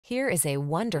Here is a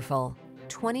wonderful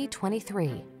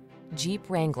 2023 Jeep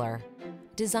Wrangler.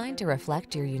 Designed to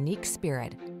reflect your unique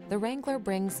spirit, the Wrangler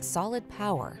brings solid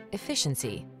power,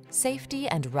 efficiency, safety,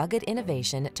 and rugged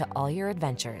innovation to all your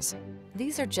adventures.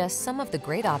 These are just some of the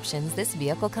great options this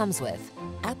vehicle comes with: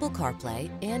 Apple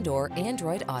CarPlay and/or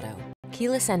Android Auto,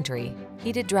 keyless entry,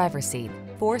 heated driver's seat,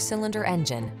 4-cylinder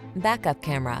engine, backup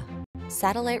camera,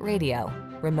 satellite radio,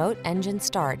 remote engine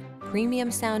start,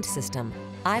 premium sound system,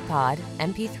 iPod,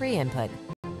 MP3 input,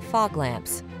 fog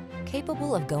lamps.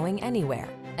 Capable of going anywhere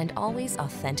and always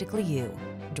authentically you.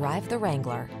 Drive the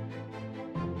Wrangler.